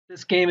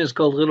This game is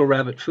called Little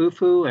Rabbit Foo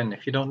Foo, and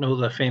if you don't know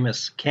the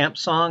famous camp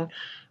song,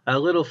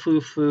 Little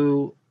Foo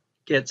Foo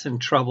gets in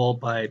trouble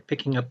by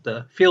picking up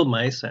the field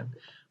mice and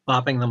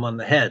bopping them on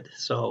the head.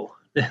 So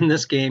in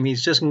this game,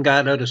 he's just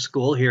got out of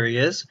school. Here he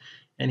is,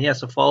 and he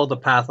has to follow the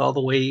path all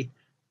the way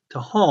to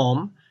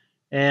home,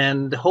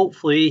 and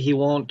hopefully he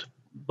won't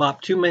bop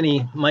too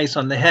many mice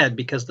on the head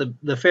because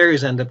the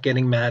fairies end up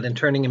getting mad and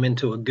turning him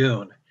into a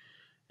goon.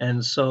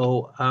 And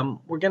so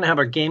we're going to have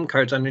our game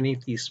cards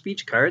underneath these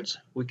speech cards.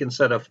 We can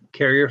set a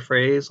carrier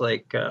phrase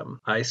like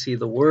I see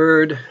the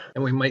word,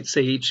 and we might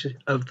say each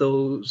of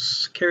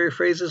those carrier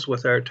phrases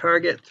with our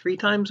target 3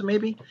 times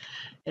maybe.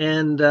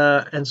 And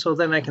so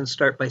then I can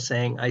start by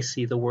saying I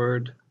see the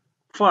word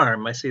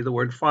farm. I see the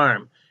word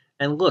farm.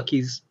 And look,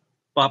 he's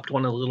bopped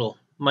one of the little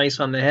mice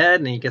on the head,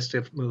 and he gets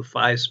to move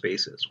 5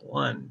 spaces.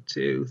 1,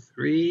 2,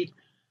 3,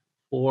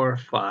 4,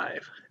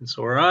 5. And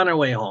so we're on our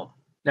way home.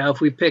 Now,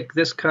 if we pick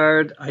this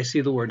card, I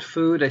see the word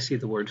food. I see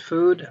the word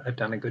food. I've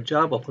done a good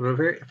job. I'll put it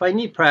over here. If I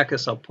need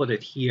practice, I'll put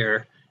it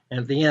here. And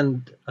at the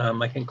end,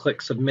 I can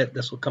click submit.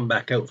 This will come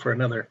back out for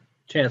another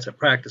chance at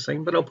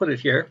practicing, but I'll put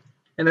it here.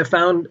 And I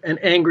found an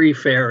angry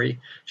fairy.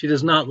 She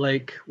does not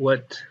like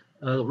what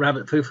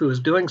Rabbit Foo Foo is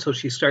doing, so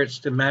she starts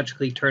to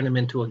magically turn him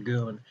into a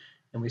goon.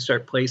 And we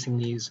start placing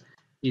these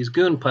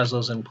goon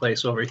puzzles in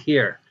place over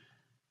here.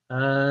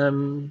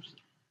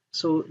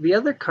 So the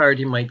other card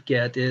you might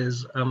get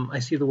is, I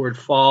see the word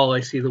fall, I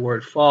see the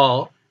word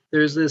fall.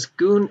 There's this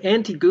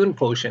anti-goon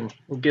potion.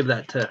 We'll give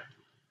that to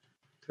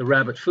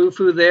Rabbit Foo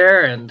Foo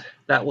there, and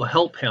that will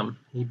help him.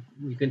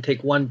 You can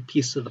take one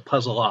piece of the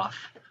puzzle off.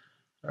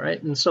 All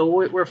right, and so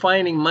we're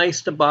finding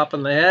mice to bop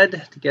on the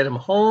head to get him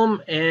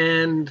home,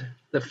 and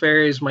the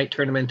fairies might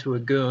turn him into a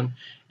goon.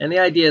 And the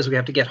idea is we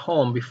have to get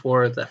home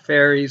before the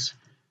fairies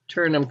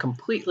turn him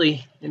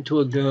completely into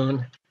a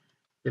goon.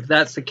 If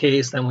that's the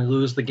case, then we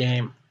lose the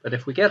game. But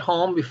if we get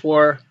home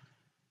before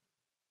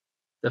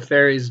the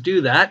fairies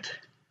do that,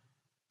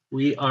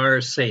 we are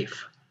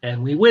safe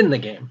and we win the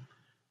game.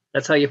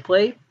 That's how you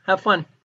play. Have fun.